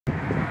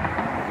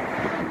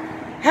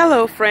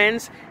Hello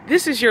friends,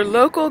 this is your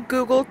local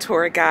Google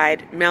tour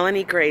guide,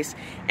 Melanie Grace,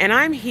 and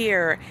I'm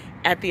here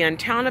at the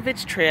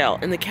Antonovich Trail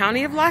in the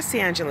county of Los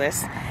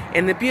Angeles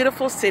in the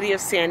beautiful city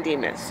of San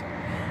Dimas.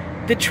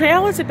 The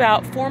trail is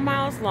about 4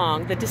 miles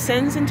long that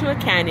descends into a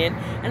canyon,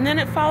 and then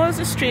it follows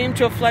a stream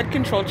to a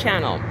flood-controlled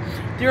channel.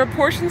 There are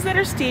portions that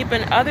are steep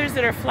and others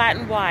that are flat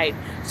and wide,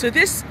 so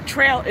this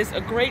trail is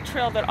a great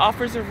trail that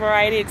offers a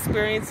variety of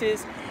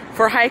experiences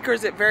for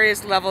hikers at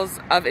various levels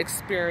of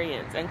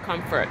experience and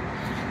comfort.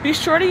 Be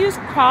sure to use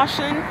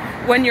caution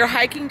when you're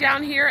hiking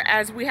down here,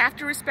 as we have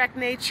to respect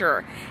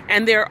nature.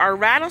 And there are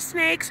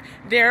rattlesnakes,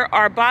 there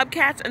are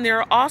bobcats, and there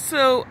are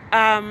also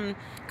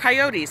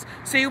coyotes.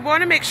 So you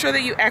want to make sure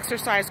that you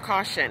exercise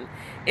caution.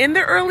 In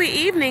the early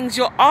evenings,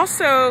 you'll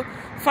also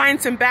find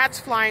some bats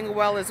flying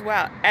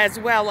as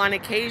well on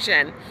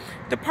occasion.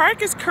 The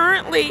park is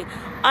currently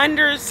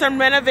under some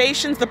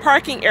renovations, the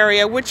parking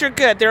area, which are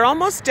good. They're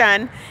almost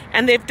done,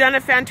 and they've done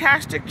a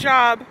fantastic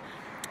job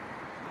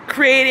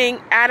creating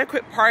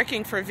adequate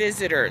parking for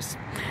visitors.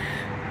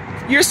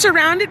 You're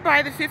surrounded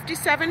by the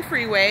 57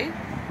 freeway,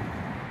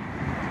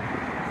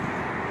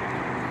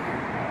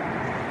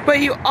 but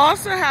you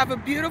also have a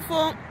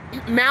beautiful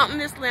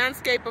mountainous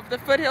landscape of the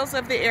foothills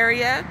of the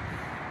area,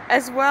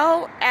 as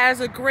well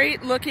as a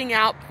great looking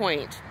out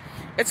point.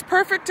 It's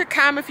perfect to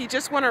come if you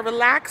just want to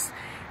relax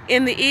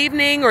in the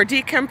evening or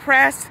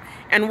decompress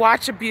and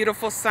watch a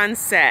beautiful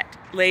sunset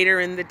later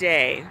in the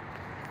day.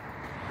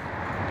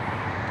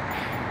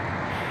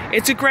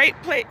 It's a great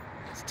place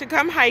to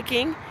come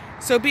hiking,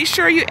 so be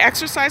sure you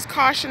exercise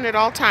caution at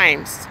all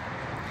times.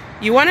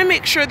 You want to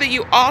make sure that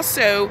you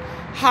also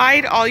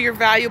hide all your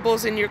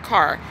valuables in your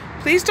car.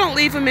 Please don't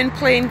leave them in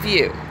plain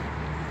view.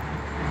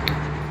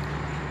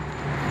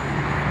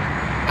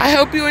 I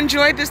hope you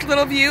enjoyed this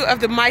little view of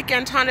the Mike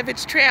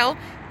Antonovich Trail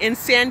in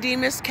San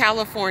Dimas,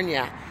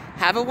 California.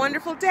 Have a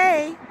wonderful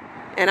day,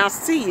 and I'll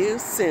see you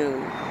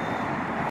soon.